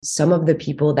some of the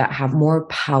people that have more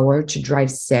power to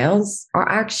drive sales are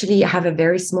actually have a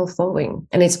very small following.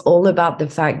 And it's all about the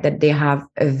fact that they have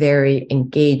a very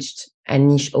engaged and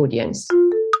niche audience.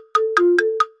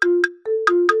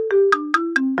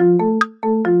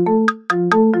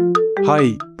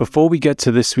 Hi, before we get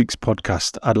to this week's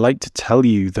podcast, I'd like to tell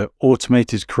you that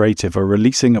Automated Creative are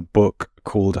releasing a book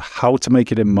called How to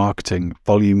Make It in Marketing,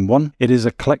 Volume 1. It is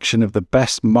a collection of the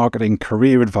best marketing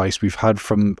career advice we've had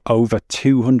from over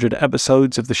 200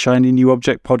 episodes of the Shiny New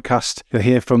Object podcast. You'll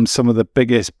hear from some of the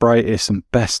biggest, brightest and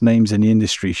best names in the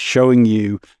industry telling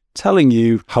you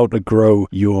how to grow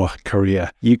your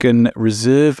career. You can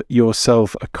reserve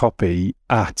yourself a copy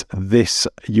at this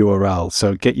URL.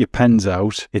 So get your pens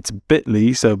out. It's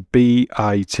bit.ly, so bit.ly/make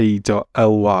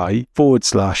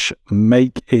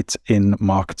it in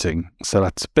marketing. So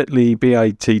that's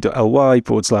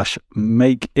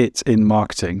bit.ly/make it in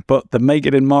marketing. But the make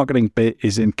it in marketing bit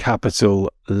is in capital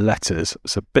letters.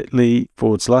 So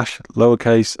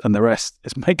bit.ly/lowercase and the rest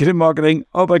is make it in marketing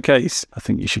uppercase. I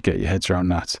think you should get your heads around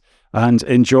that. And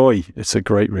enjoy. It's a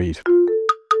great read.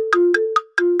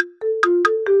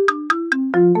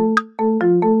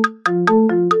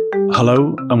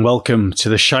 Hello and welcome to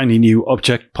the Shiny New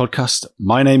Object podcast.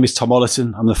 My name is Tom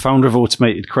Ollerton. I'm the founder of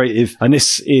Automated Creative, and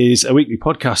this is a weekly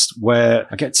podcast where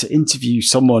I get to interview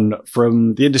someone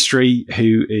from the industry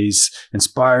who is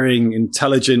inspiring,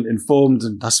 intelligent, informed,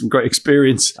 and has some great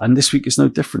experience. And this week is no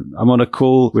different. I'm on a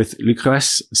call with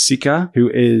Lucrèce Sicat, who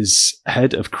is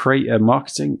head of creator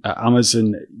marketing at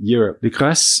Amazon Europe.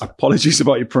 Lucrèce, apologies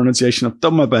about your pronunciation. I've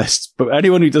done my best, but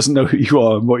anyone who doesn't know who you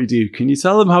are and what you do, can you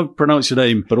tell them how to pronounce your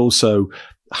name, but also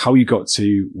how you got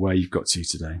to where you've got to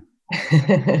today?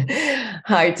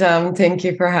 Hi, Tom. Thank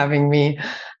you for having me.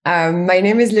 My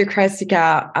name is Lucrèce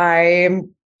Sicat.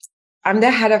 I'm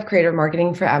the head of creator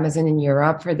marketing for Amazon in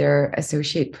Europe for their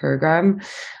associate program.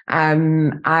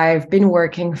 I've been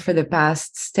working for the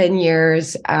past 10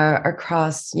 years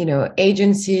across,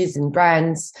 agencies and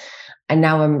brands, and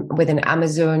now I'm within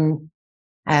Amazon.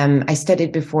 I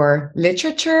studied before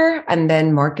literature and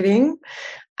then marketing.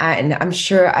 And I'm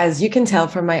sure, as you can tell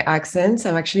from my accent,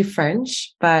 I'm actually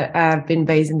French, but I've been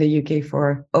based in the UK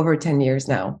for over 10 years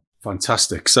now.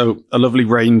 Fantastic. So a lovely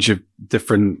range of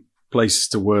different places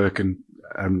to work, and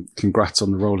congrats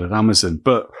on the role at Amazon.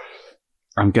 But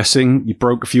I'm guessing you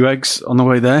broke a few eggs on the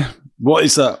way there. What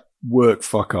is that work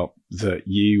fuck up that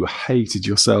you hated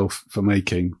yourself for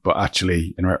making, but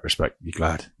actually, in retrospect, you're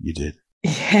glad you did?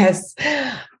 Yes.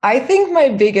 I think my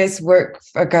biggest work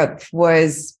fuck up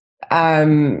was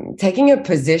taking a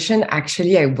position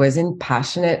actually I wasn't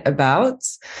passionate about.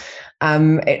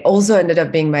 It also ended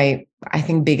up being my, I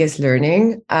think, biggest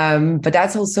learning. But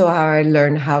that's also how I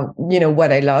learned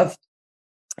what I love.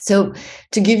 So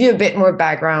to give you a bit more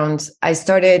background,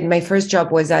 my first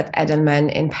job was at Edelman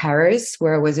in Paris,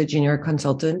 where I was a junior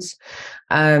consultant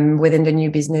within the new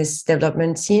business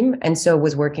development team. And so I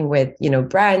was working with,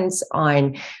 brands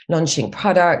on launching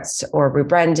products or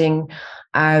rebranding.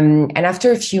 And after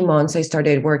a few months, I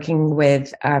started working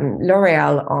with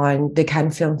L'Oréal on the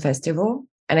Cannes Film Festival.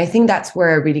 And I think that's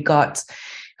where I really got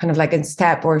kind of like a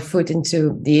step or a foot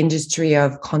into the industry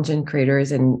of content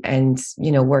creators and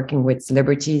working with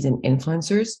celebrities and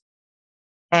influencers.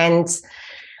 And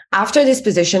after this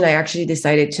position, I actually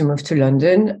decided to move to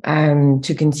London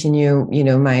to continue,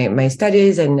 my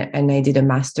studies, and I did a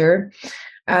master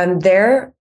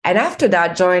there. And after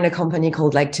that, joined a company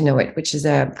called Like to Know It, which is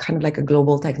a kind of like a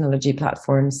global technology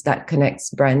platforms that connects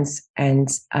brands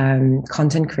and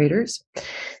content creators.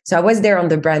 So I was there on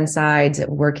the brand side,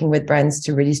 working with brands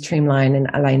to really streamline and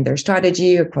align their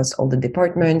strategy across all the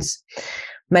departments,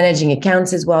 managing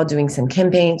accounts as well, doing some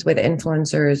campaigns with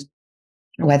influencers,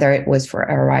 whether it was for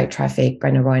ROI, traffic,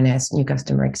 brand awareness, new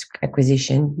customer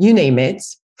acquisition, you name it.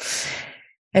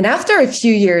 And after a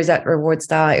few years at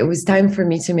Rewardstyle, it was time for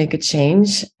me to make a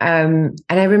change. And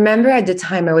I remember at the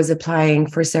time I was applying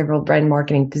for several brand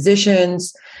marketing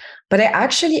positions, but I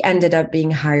actually ended up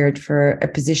being hired for a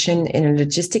position in a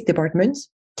logistic department.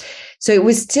 So it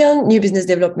was still new business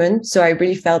development. So I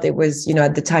really felt it was,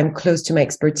 at the time close to my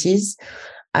expertise,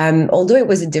 although it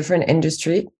was a different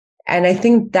industry. And I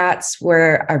think that's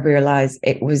where I realized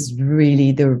it was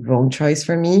really the wrong choice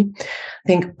for me. I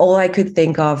think all I could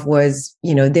think of was,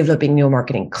 developing new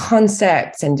marketing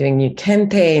concepts and doing new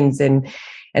campaigns. And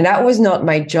that was not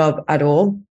my job at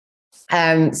all.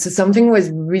 So something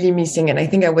was really missing. And I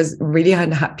think I was really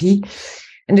unhappy.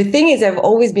 And the thing is, I've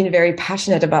always been very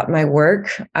passionate about my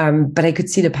work, but I could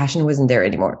see the passion wasn't there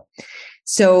anymore.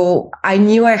 So I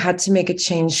knew I had to make a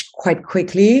change quite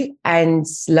quickly. And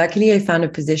luckily, I found a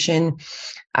position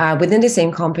within the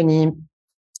same company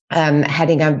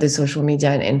heading up the social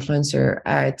media and influencer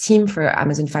team for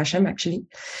Amazon Fashion, actually.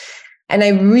 And I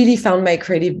really found my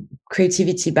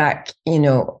creativity back,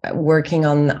 working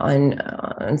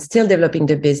on still developing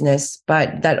the business,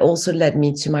 but that also led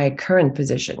me to my current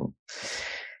position.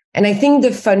 And I think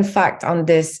the fun fact on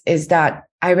this is that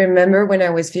I remember when I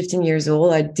was 15 years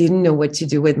old, I didn't know what to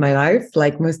do with my life,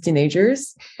 like most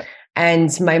teenagers.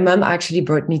 And my mom actually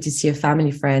brought me to see a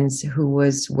family friend who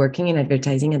was working in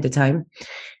advertising at the time.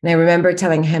 And I remember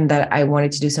telling him that I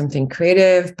wanted to do something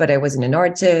creative, but I wasn't an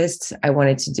artist. I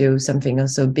wanted to do something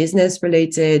also business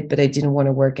related, but I didn't want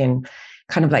to work in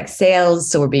kind of like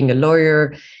sales or being a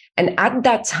lawyer. And at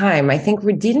that time, I think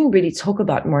we didn't really talk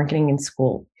about marketing in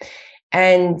school.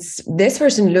 And this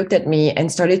person looked at me and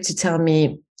started to tell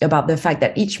me about the fact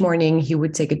that each morning he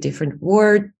would take a different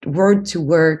word to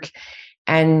work,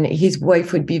 and his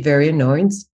wife would be very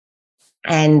annoyed.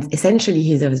 And essentially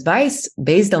his advice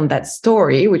based on that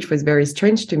story, which was very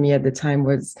strange to me at the time,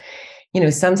 was,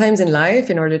 sometimes in life,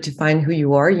 in order to find who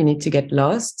you are, you need to get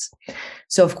lost.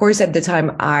 So of course, at the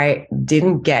time, I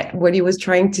didn't get what he was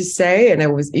trying to say. And I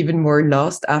was even more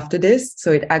lost after this.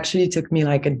 So it actually took me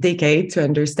like a decade to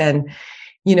understand,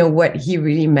 what he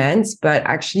really meant. But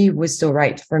actually it was so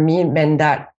right. For me, it meant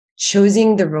that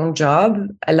choosing the wrong job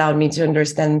allowed me to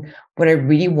understand what I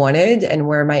really wanted and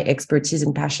where my expertise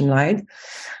and passion lied.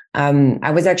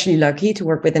 I was actually lucky to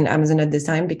work within Amazon at this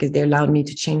time because they allowed me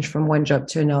to change from one job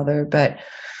to another. But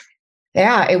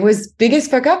yeah, it was biggest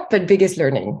fuck up, but biggest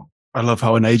learning. I love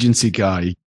how an agency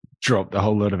guy dropped a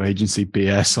whole load of agency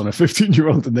BS on a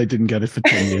 15-year-old and they didn't get it for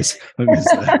 10 years.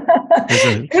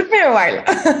 It took me a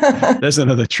while. There's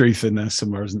another truth in there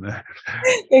somewhere, isn't there?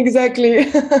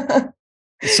 Exactly.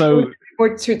 So,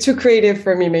 or too creative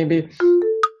for me, maybe.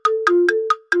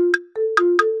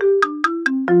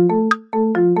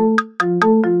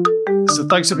 So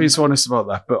thanks for being so honest about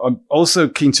that. But I'm also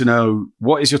keen to know,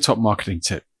 what is your top marketing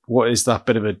tip? What is that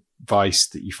bit of advice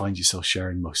that you find yourself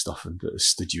sharing most often that has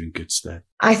stood you in good stead?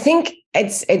 I think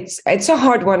it's a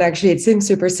hard one, actually. It seems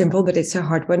super simple, but it's a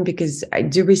hard one because I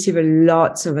do receive a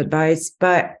lot of advice.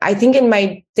 But I think in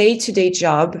my day-to-day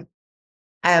job,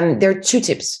 there are two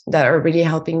tips that are really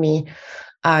helping me,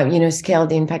 scale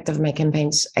the impact of my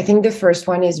campaigns. I think the first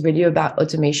one is really about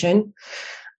automation.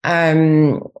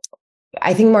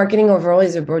 I think marketing overall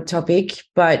is a broad topic,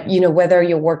 but, whether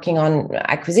you're working on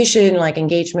acquisition, like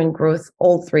engagement, growth,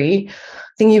 all three, I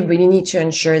think you really need to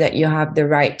ensure that you have the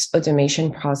right automation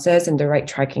process and the right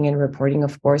tracking and reporting,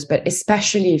 of course, but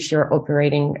especially if you're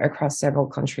operating across several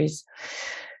countries.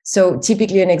 So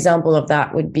typically an example of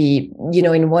that would be,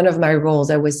 in one of my roles,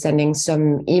 I was sending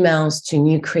some emails to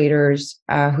new creators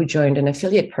who joined an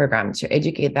affiliate program to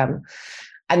educate them.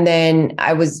 And then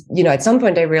I was, at some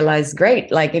point I realized,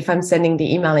 great, like if I'm sending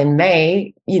the email in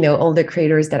May, all the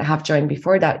creators that have joined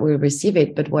before that will receive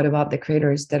it. But what about the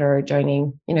creators that are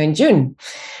joining, in June?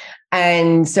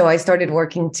 And so I started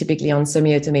working typically on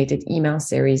semi-automated email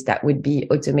series that would be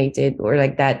automated, or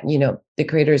like that, the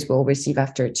creators will receive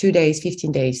after 2 days,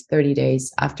 15 days, 30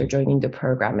 days after joining the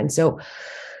program. And so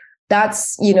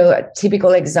that's, a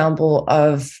typical example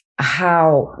of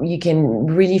how you can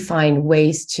really find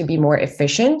ways to be more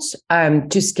efficient,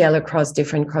 to scale across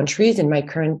different countries. In my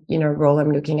current, role,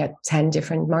 I'm looking at 10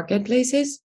 different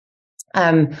marketplaces.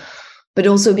 But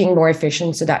also being more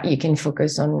efficient so that you can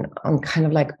focus on kind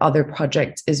of like other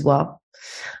projects as well.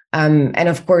 And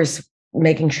of course,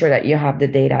 making sure that you have the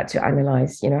data to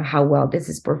analyze, how well this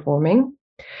is performing.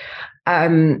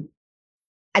 And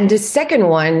the second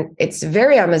one, it's a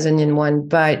very Amazonian one,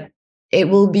 but it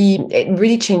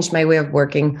really changed my way of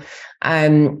working.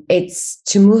 It's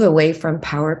to move away from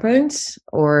PowerPoint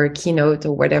or Keynote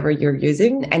or whatever you're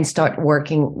using and start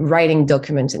writing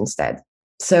documents instead.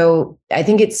 So I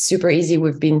think it's super easy.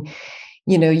 We've been,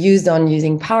 used on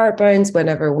using PowerPoints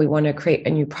whenever we want to create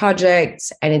a new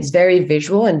project, and it's very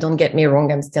visual. And don't get me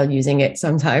wrong, I'm still using it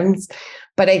sometimes,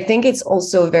 but I think it's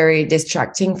also very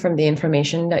distracting from the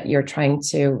information that you're trying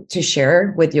to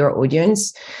share with your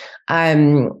audience.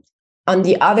 On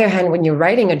the other hand, when you're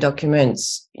writing a document,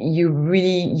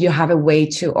 you have a way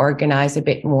to organize a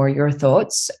bit more your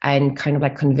thoughts and kind of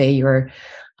like convey your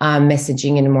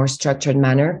messaging in a more structured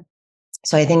manner.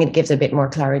 So I think it gives a bit more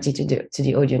clarity to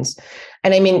the audience.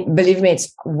 And I mean, believe me,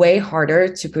 it's way harder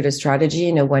to put a strategy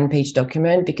in a one-page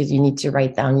document because you need to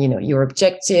write down, your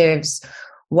objectives,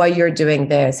 why you're doing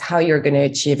this, how you're going to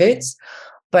achieve it.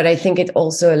 But I think it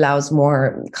also allows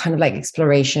more kind of like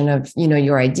exploration of,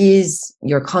 your ideas,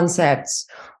 your concepts,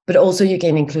 but also you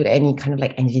can include any kind of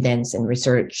like evidence and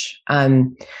research.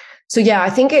 So yeah, I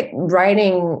think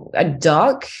writing a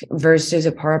doc versus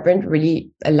a PowerPoint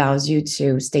really allows you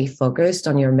to stay focused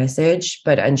on your message,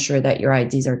 but ensure that your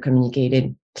ideas are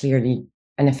communicated clearly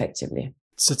and effectively.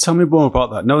 So tell me more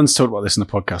about that. No one's talked about this in the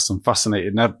podcast. I'm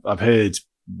fascinated. And I've heard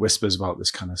whispers about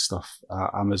this kind of stuff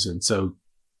at Amazon. So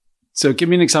give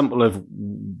me an example of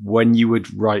when you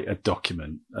would write a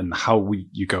document and how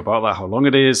you go about that, how long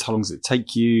it is, how long does it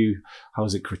take you, how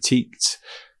is it critiqued?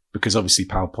 Because obviously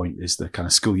PowerPoint is the kind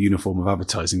of school uniform of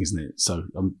advertising, isn't it? So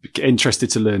I'm interested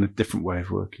to learn a different way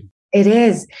of working. It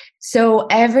is. So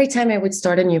every time I would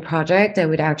start a new project, I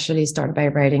would actually start by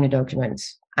writing a document.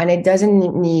 And it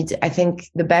doesn't need, I think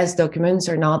the best documents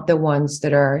are not the ones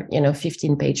that are,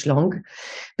 15-page long.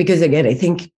 Because again, I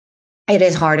think it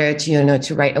is harder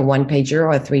to write a 1-pager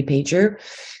or a 3-pager.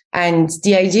 And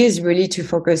the idea is really to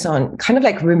focus on kind of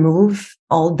like remove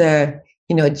all the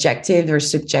objective or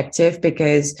subjective,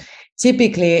 because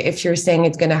typically if you're saying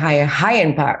it's going to have a high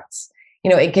impact,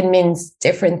 it can mean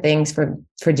different things for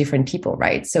different people,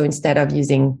 right? So instead of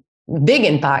using big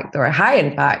impact or high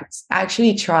impact,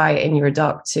 actually try in your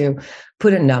doc to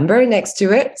put a number next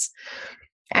to it.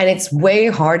 And it's way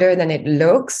harder than it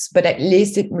looks, but at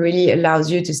least it really allows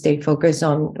you to stay focused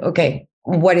on, okay,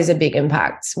 what is a big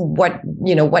impact? What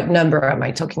number am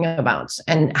I talking about?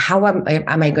 And how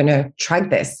am I going to track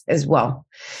this as well?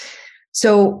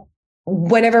 So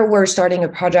whenever we're starting a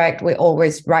project, we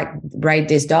always write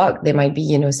this doc. There might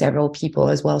be, several people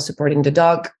as well supporting the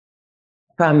doc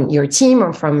from your team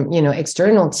or from,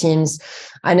 external teams.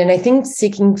 And then I think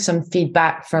seeking some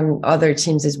feedback from other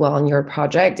teams as well on your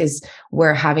project is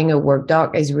where having a work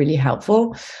doc is really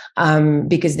helpful,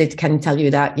 because it can tell you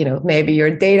that, maybe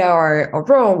your data are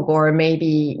wrong, or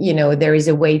maybe, there is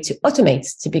a way to automate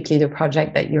typically the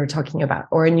project that you're talking about,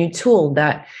 or a new tool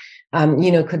that,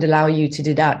 could allow you to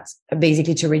do that,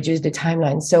 basically to reduce the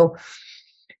timeline. So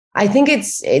I think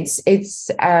it's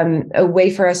a way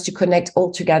for us to connect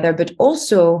all together, but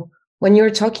also when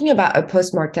you're talking about a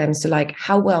postmortem, so like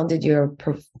how well did your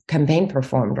campaign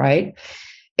perform, right?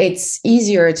 It's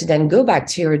easier to then go back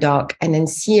to your doc and then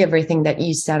see everything that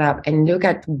you set up and look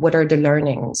at what are the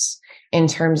learnings in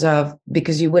terms of,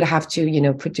 because you would have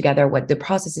to, put together what the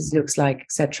processes looks like,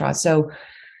 etc. So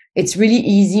it's really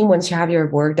easy once you have your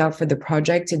work doc for the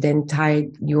project to then tie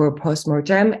your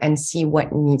postmortem and see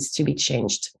what needs to be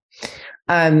changed.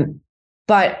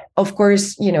 But of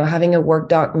course, having a work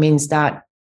doc means that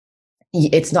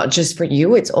it's not just for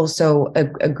you, it's also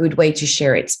a good way to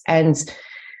share it. And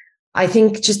I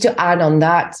think just to add on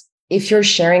that, if you're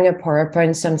sharing a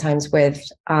PowerPoint sometimes with,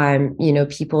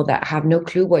 people that have no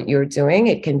clue what you're doing,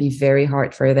 it can be very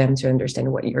hard for them to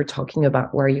understand what you're talking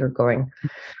about, where you're going.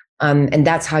 And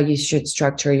that's how you should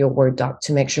structure your Word doc,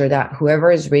 to make sure that whoever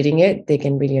is reading it, they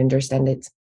can really understand it.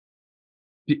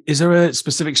 Is there a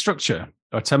specific structure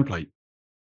or template?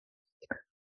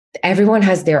 Everyone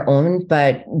has their own,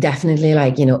 but definitely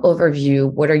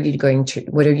overview. What are you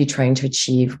trying to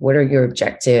achieve? What are your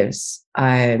objectives?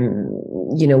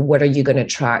 What are you going to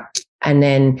track? And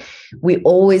then we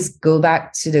always go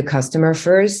back to the customer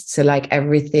first. So like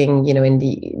everything, in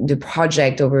the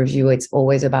project overview, it's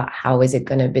always about how is it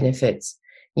going to benefit,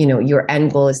 your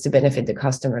end goal is to benefit the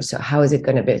customer. So how is it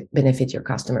going to benefit your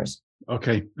customers?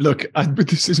 Okay, look,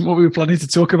 this isn't what we were planning to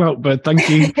talk about, but thank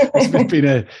you.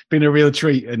 It's been a real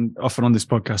treat. And often on this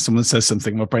podcast, someone says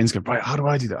something, my brain's going, right, how do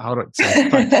I do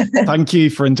that? Thank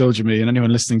you for indulging me. And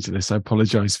anyone listening to this, I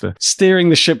apologize for steering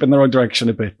the ship in the wrong direction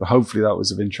a bit, but hopefully that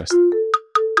was of interest.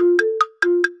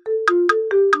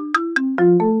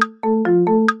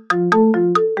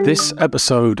 This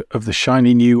episode of the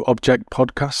Shiny New Object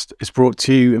podcast is brought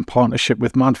to you in partnership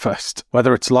with MadFest.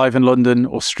 Whether it's live in London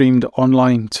or streamed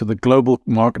online to the global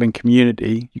marketing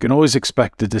community, you can always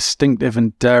expect a distinctive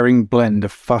and daring blend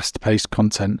of fast-paced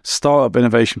content, startup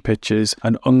innovation pitches,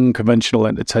 and unconventional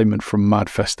entertainment from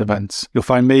MadFest events. You'll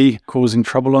find me causing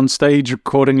trouble on stage,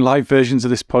 recording live versions of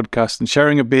this podcast, and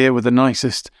sharing a beer with the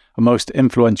nicest and most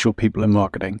influential people in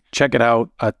marketing. Check it out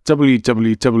at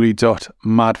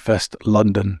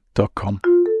www.madfestlondon.com.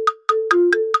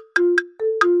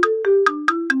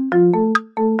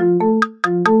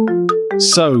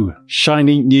 So,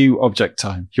 shiny new object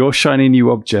time. Your shiny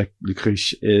new object,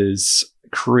 Lucrèce, is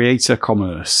creator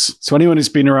commerce. So anyone who's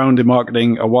been around in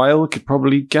marketing a while could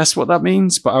probably guess what that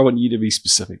means, but I want you to be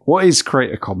specific. What is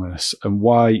creator commerce, and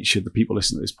why should the people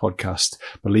listening to this podcast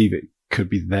believe it could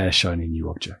be their shiny new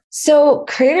object? So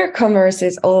creator commerce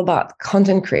is all about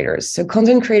content creators. So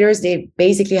content creators, they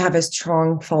basically have a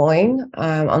strong following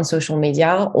on social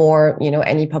media or,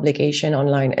 any publication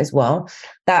online as well,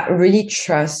 that really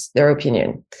trust their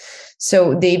opinion.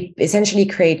 So they essentially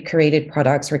create curated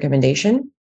products recommendation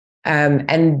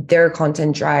and their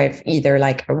content drive either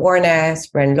like awareness,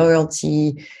 brand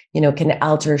loyalty, can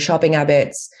alter shopping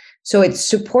habits. So it's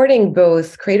supporting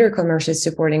both, creator commerce is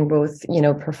supporting both,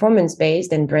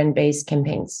 performance-based and brand-based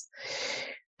campaigns.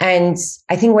 And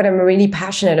I think what I'm really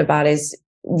passionate about is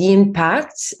the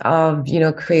impact of,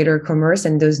 creator commerce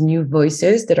and those new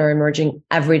voices that are emerging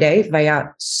every day via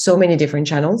so many different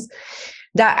channels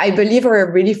that I believe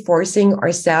are really forcing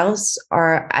ourselves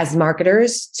as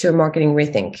marketers to a marketing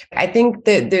rethink. I think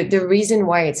the reason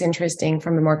why it's interesting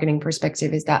from a marketing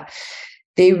perspective is that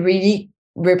they really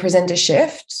represent a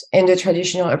shift in the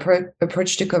traditional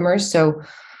approach to commerce. So,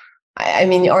 I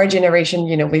mean, our generation,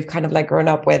 we've kind of like grown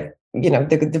up with,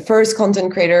 the first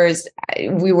content creators.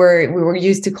 We were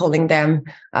used to calling them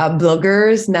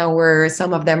bloggers. Now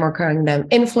some of them are calling them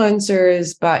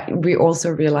influencers, but we also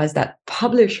realize that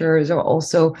publishers are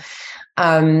also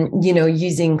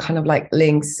using kind of like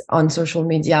links on social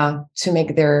media to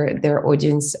make their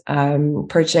audience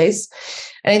purchase.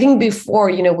 And I think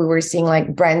before, we were seeing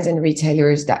like brands and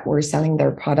retailers that were selling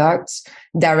their products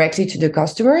directly to the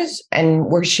customers, and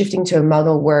we're shifting to a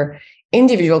model where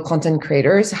individual content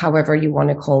creators, however you want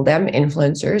to call them,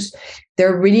 influencers,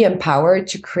 they're really empowered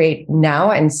to create now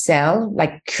and sell,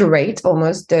 like curate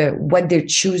almost what they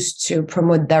choose to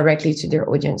promote directly to their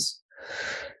audience.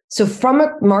 So from a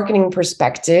marketing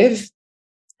perspective,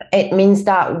 it means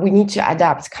that we need to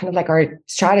adapt kind of like our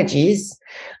strategies,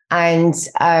 and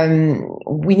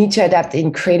we need to adapt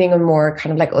in creating a more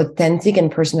kind of like authentic and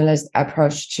personalized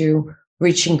approach to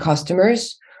reaching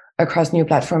customers across new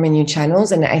platform and new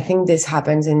channels. And I think this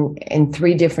happens in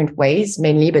three different ways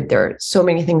mainly, but there are so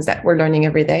many things that we're learning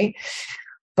every day.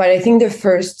 But I think the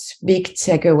first big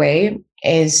takeaway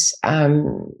is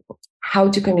how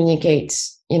to communicate,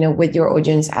 with your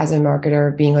audience as a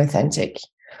marketer, being authentic.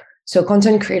 So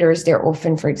content creators, they're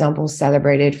often, for example,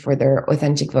 celebrated for their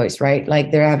authentic voice, right?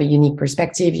 Like they have a unique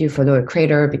perspective. You follow a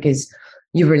creator because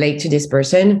you relate to this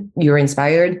person, you're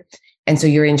inspired, and so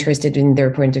you're interested in their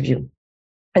point of view.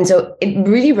 And so it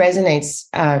really resonates,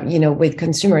 with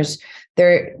consumers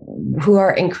there who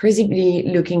are increasingly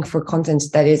looking for content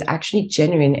that is actually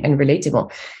genuine and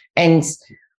relatable. And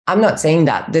I'm not saying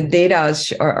that. The data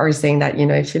are saying that,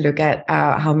 if you look at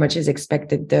how much is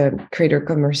expected the creator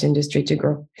commerce industry to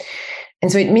grow. And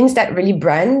so it means that really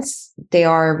brands, they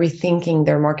are rethinking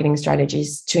their marketing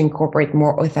strategies to incorporate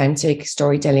more authentic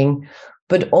storytelling,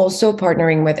 but also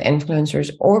partnering with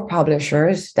influencers or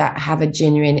publishers that have a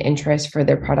genuine interest for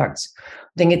their products.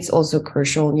 I think it's also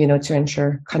crucial, to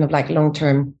ensure kind of like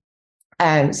long-term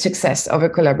success of a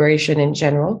collaboration in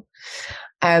general.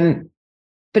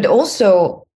 But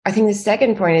also, I think the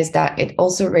second point is that it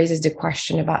also raises the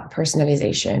question about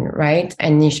personalization, right?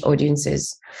 And niche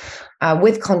audiences.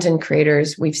 With content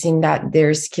creators, we've seen that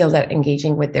they're skilled at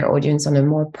engaging with their audience on a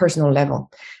more personal level.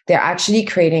 They're actually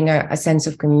creating a sense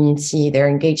of community. They're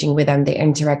engaging with them. They're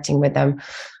interacting with them.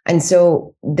 And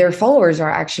so their followers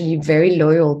are actually very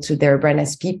loyal to their brand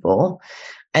as people.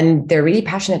 And they're really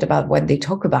passionate about what they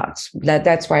talk about.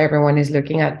 That's why everyone is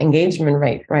looking at engagement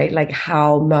rate, right? Like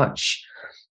how much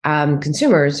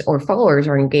consumers or followers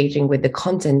are engaging with the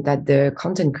content that the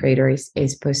content creator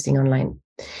is posting online.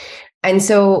 And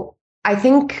so I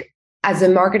think as a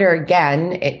marketer,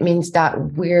 again, it means that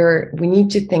we need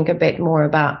to think a bit more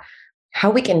about how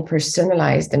we can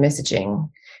personalize the messaging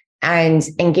and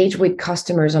engage with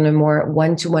customers on a more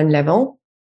one-to-one level.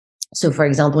 So for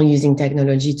example, using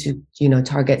technology to,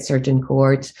 target certain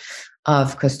cohorts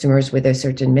of customers with a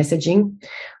certain messaging,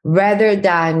 rather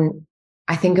than,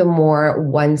 I think, a more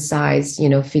one size,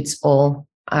 fits all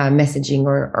messaging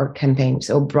or campaign,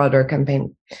 so broader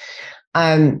campaign.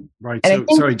 Right. So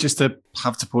sorry, just to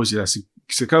have to pause you there.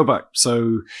 So go back.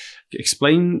 So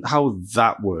explain how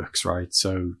that works, right?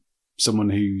 So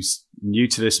someone who's new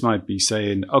to this might be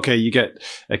saying, okay, you get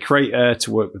a creator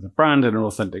to work with a brand in an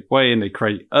authentic way and they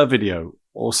create a video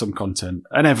or some content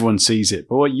and everyone sees it.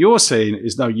 But what you're saying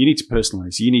is, no, you need to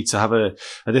personalize. You need to have a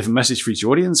different message for each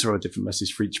audience or a different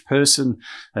message for each person.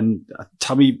 And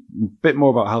tell me a bit more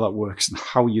about how that works and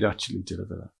how you'd actually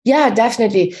deliver that. Yeah,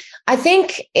 definitely. I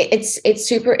think it's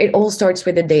super. It all starts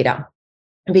with the data.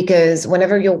 Because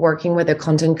whenever you're working with a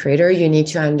content creator, you need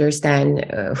to understand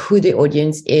who the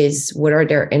audience is, what are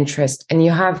their interests. And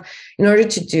in order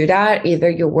to do that, either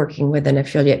you're working with an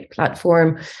affiliate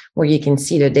platform where you can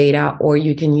see the data, or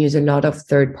you can use a lot of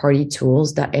third-party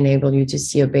tools that enable you to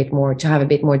see to have a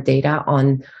bit more data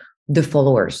on the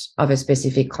followers of a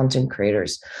specific content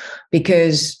creators.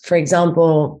 Because, for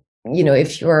example,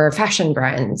 if you're fashion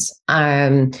brands,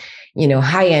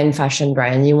 high-end fashion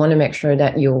brand. You want to make sure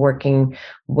that you're working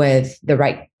with the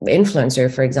right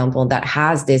influencer, for example, that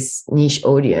has this niche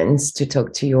audience to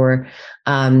talk to your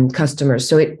customers.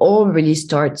 So it all really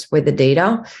starts with the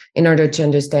data in order to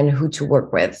understand who to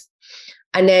work with.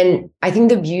 And then I think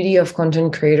the beauty of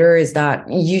content creator is that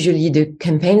usually the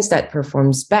campaigns that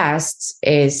performs best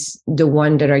is the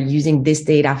one that are using this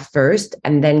data first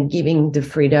and then giving the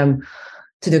freedom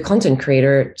to the content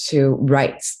creator to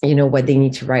write, what they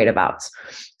need to write about.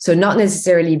 So not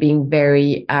necessarily being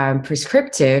very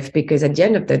prescriptive, because at the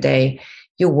end of the day,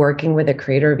 you're working with a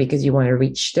creator because you want to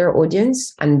reach their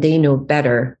audience, and they know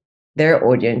better their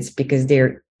audience because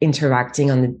they're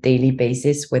interacting on a daily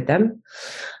basis with them.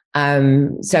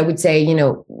 So I would say,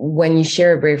 when you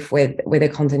share a brief with a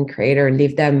content creator,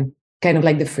 leave them kind of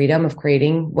like the freedom of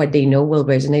creating what they know will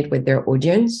resonate with their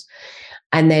audience.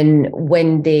 And then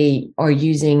when they are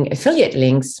using affiliate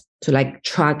links to like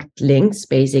track links,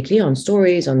 basically on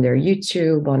stories, on their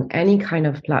YouTube, on any kind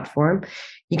of platform,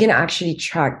 you can actually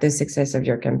track the success of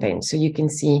your campaign. So you can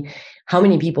see how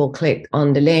many people clicked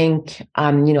on the link,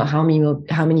 how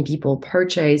many people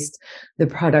purchased the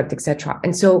product, etc.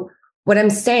 And so what I'm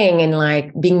saying in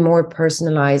like being more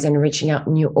personalized and reaching out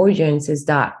new audience is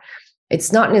that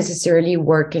it's not necessarily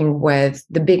working with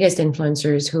the biggest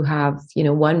influencers who have,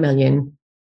 1 million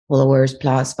followers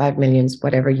plus 5 million,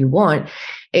 whatever you want.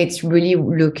 It's really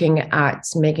looking at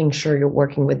making sure you're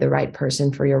working with the right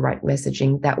person for your right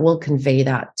messaging that will convey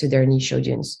that to their niche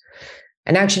audience.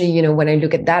 And actually, when I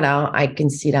look at data, I can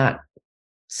see that.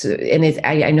 So, and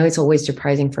I know it's always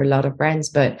surprising for a lot of brands,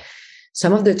 but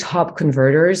some of the top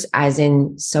converters, as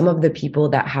in some of the people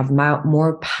that have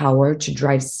more power to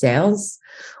drive sales,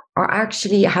 are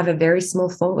actually have a very small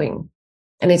following.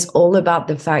 And it's all about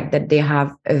the fact that they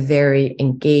have a very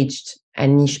engaged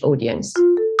and niche audience.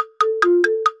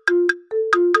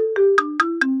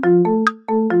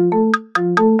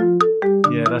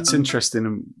 Yeah, that's interesting.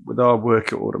 And with our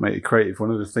work at Automated Creative,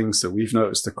 one of the things that we've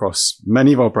noticed across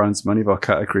many of our brands, many of our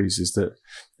categories, is that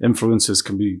influencers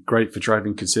can be great for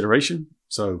driving consideration.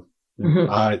 So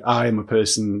I am a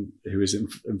person who is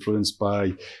influenced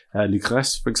by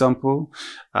Lucrèce, for example.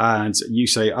 And you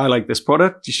say, I like this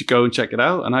product, you should go and check it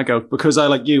out. And I go, because I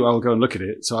like you, I'll go and look at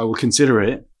it. So I will consider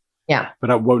it. Yeah. But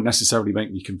that won't necessarily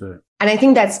make me convert. And I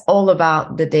think that's all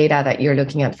about the data that you're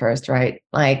looking at first, right?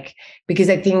 Like, because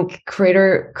I think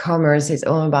creator commerce is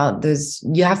all about this.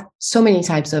 You have so many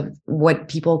types of what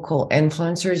people call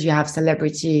influencers. You have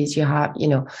celebrities, you have,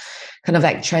 kind of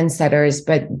like trendsetters,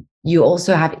 but you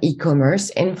also have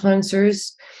e-commerce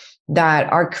influencers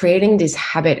that are creating this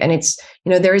habit. And it's,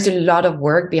 there is a lot of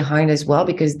work behind as well,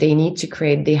 because they need to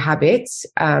create the habits,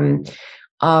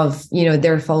 of,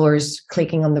 their followers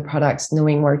clicking on the products,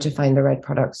 knowing where to find the right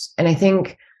products. And I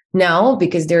think now,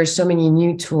 because there are so many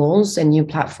new tools and new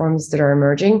platforms that are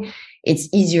emerging, it's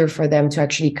easier for them to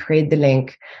actually create the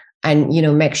link and,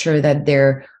 make sure that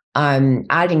they're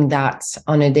adding that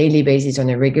on a daily basis, on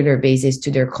a regular basis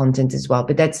to their content as well.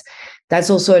 But that's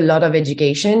also a lot of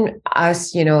education,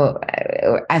 us,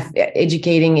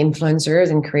 educating influencers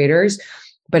and creators,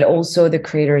 but also the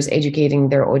creators educating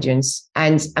their audience.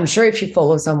 And I'm sure if you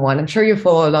follow someone, I'm sure you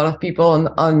follow a lot of people on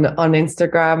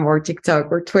Instagram or TikTok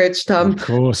or Twitch, Tom. Of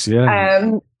course, yeah.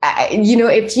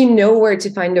 If you know where to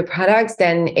find the products,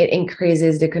 then it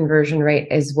increases the conversion rate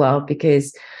as well,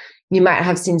 because you might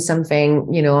have seen something,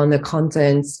 on the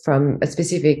contents from a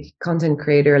specific content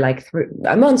creator like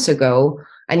a month ago,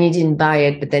 and you didn't buy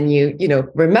it, but then you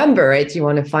remember it, you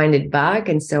want to find it back.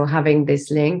 And so having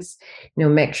these links,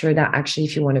 make sure that actually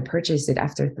if you want to purchase it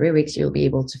after 3 weeks, you'll be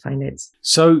able to find it.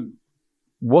 So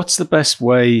what's the best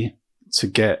way to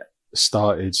get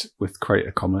started with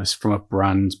creator commerce from a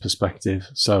brand perspective?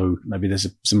 So maybe there's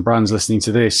some brands listening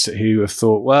to this who have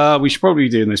thought, well, we should probably be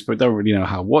doing this, but don't really know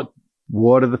how.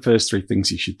 What are the first 3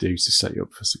 things you should do to set you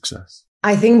up for success?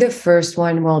 I think the first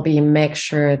one will be make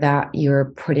sure that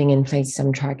you're putting in place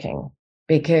some tracking,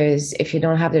 because if you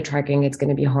don't have the tracking, it's going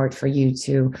to be hard for you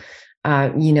to,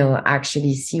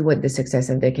 actually see what the success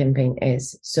of the campaign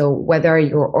is. So whether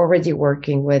you're already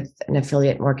working with an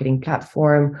affiliate marketing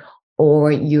platform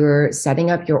or you're setting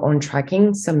up your own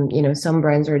tracking, some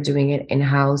brands are doing it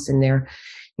in-house and they're,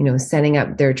 setting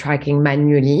up their tracking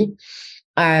manually.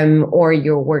 Or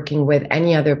you're working with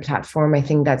any other platform, I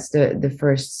think that's the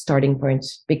first starting point,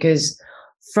 because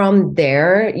from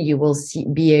there you will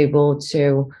be able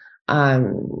to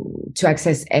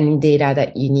access any data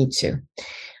that you need to.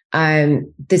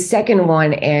 The second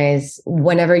one is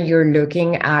whenever you're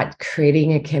looking at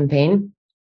creating a campaign,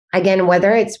 again,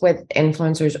 whether it's with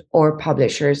influencers or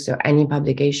publishers, so any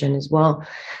publication as well,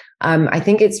 I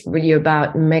think it's really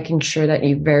about making sure that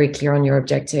you're very clear on your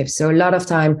objectives. So a lot of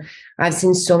time, I've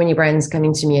seen so many brands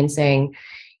coming to me and saying,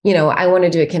 I want to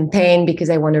do a campaign because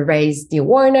I want to raise the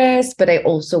awareness, but I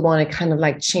also want to kind of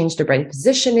like change the brand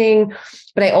positioning,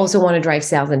 but I also want to drive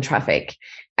sales and traffic.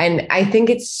 And I think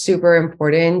it's super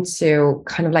important to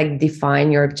kind of like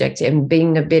define your objective and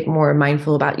being a bit more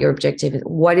mindful about your objective.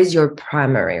 What is your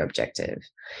primary objective?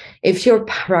 If your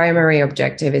primary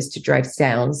objective is to drive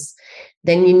sales,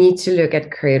 then you need to look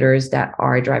at creators that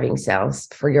are driving sales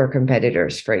for your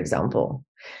competitors, for example.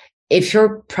 If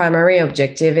your primary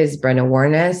objective is brand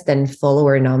awareness, then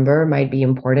follower number might be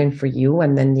important for you,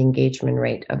 and then the engagement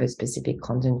rate of a specific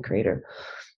content creator.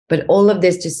 But all of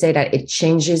this to say that it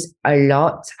changes a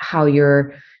lot how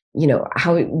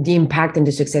how the impact and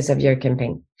the success of your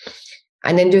campaign.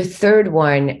 And then the third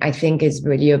one, I think, is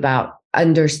really about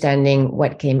understanding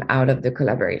what came out of the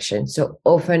collaboration. So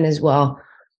often as well,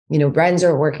 brands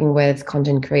are working with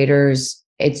content creators,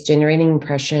 it's generating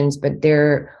impressions, but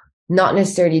they're not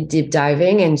necessarily deep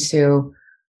diving into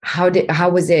how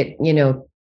was it,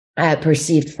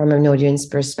 perceived from an audience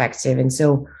perspective. And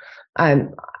so,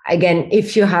 again,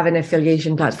 if you have an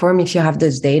affiliation platform, if you have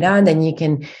this data, then you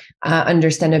can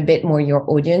understand a bit more your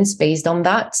audience based on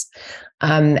that,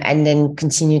 and then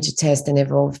continue to test and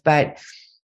evolve. But,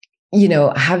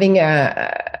 having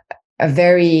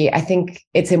I think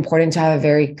it's important to have a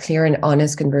very clear and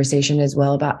honest conversation as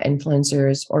well about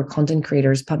influencers or content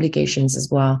creators, publications as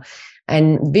well.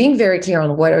 And being very clear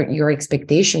on what your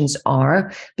expectations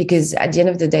are, because at the end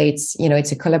of the day,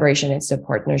 it's a collaboration, it's a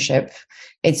partnership,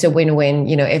 it's a win-win.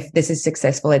 If this is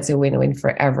successful, it's a win-win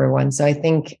for everyone. So I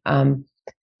think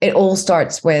it all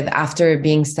starts with, after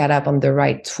being set up on the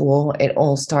right tool, it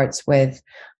all starts with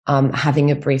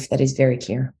having a brief that is very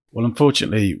clear. Well,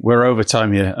 unfortunately, we're over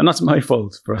time here, and that's my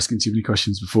fault for asking too many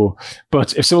questions before.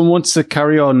 But if someone wants to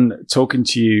carry on talking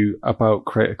to you about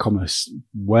creator commerce,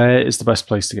 where is the best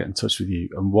place to get in touch with you,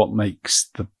 and what makes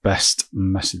the best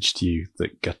message to you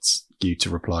that gets you to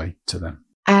reply to them?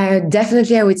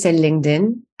 Definitely, I would say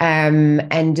LinkedIn.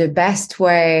 And the best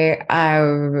way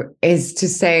is to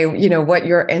say, what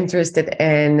you're interested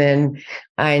in,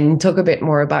 and talk a bit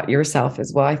more about yourself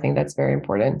as well. I think that's very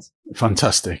important.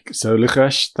 Fantastic. So,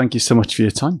 Lucrèce, thank you so much for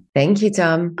your time. Thank you,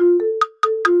 Tom.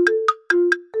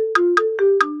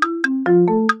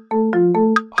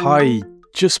 Hi.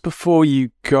 Just before you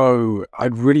go,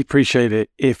 I'd really appreciate it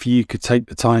if you could take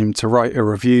the time to write a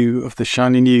review of the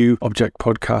Shiny New Object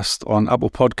podcast on Apple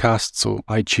Podcasts or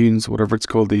iTunes, whatever it's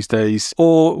called these days,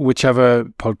 or whichever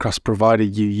podcast provider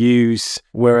you use.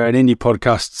 We're an indie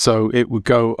podcast, so it would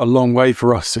go a long way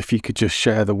for us if you could just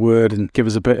share the word and give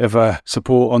us a bit of a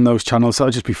support on those channels. That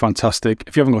would just be fantastic.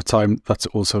 If you haven't got time, that's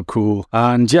also cool.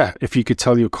 And yeah, if you could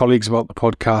tell your colleagues about the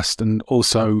podcast, and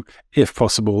also, if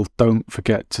possible, don't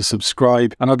forget to subscribe.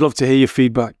 And I'd love to hear your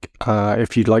feedback.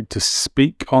 If you'd like to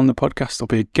speak on the podcast or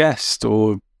be a guest,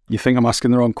 or you think I'm asking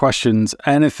the wrong questions,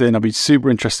 anything, I'd be super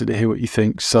interested to hear what you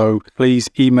think. So please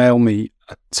email me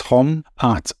at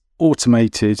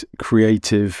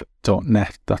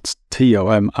tom@automatedcreative.net. That's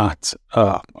TOM at,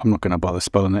 I'm not going to bother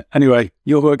spelling it. Anyway,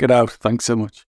 you'll work it out. Thanks so much.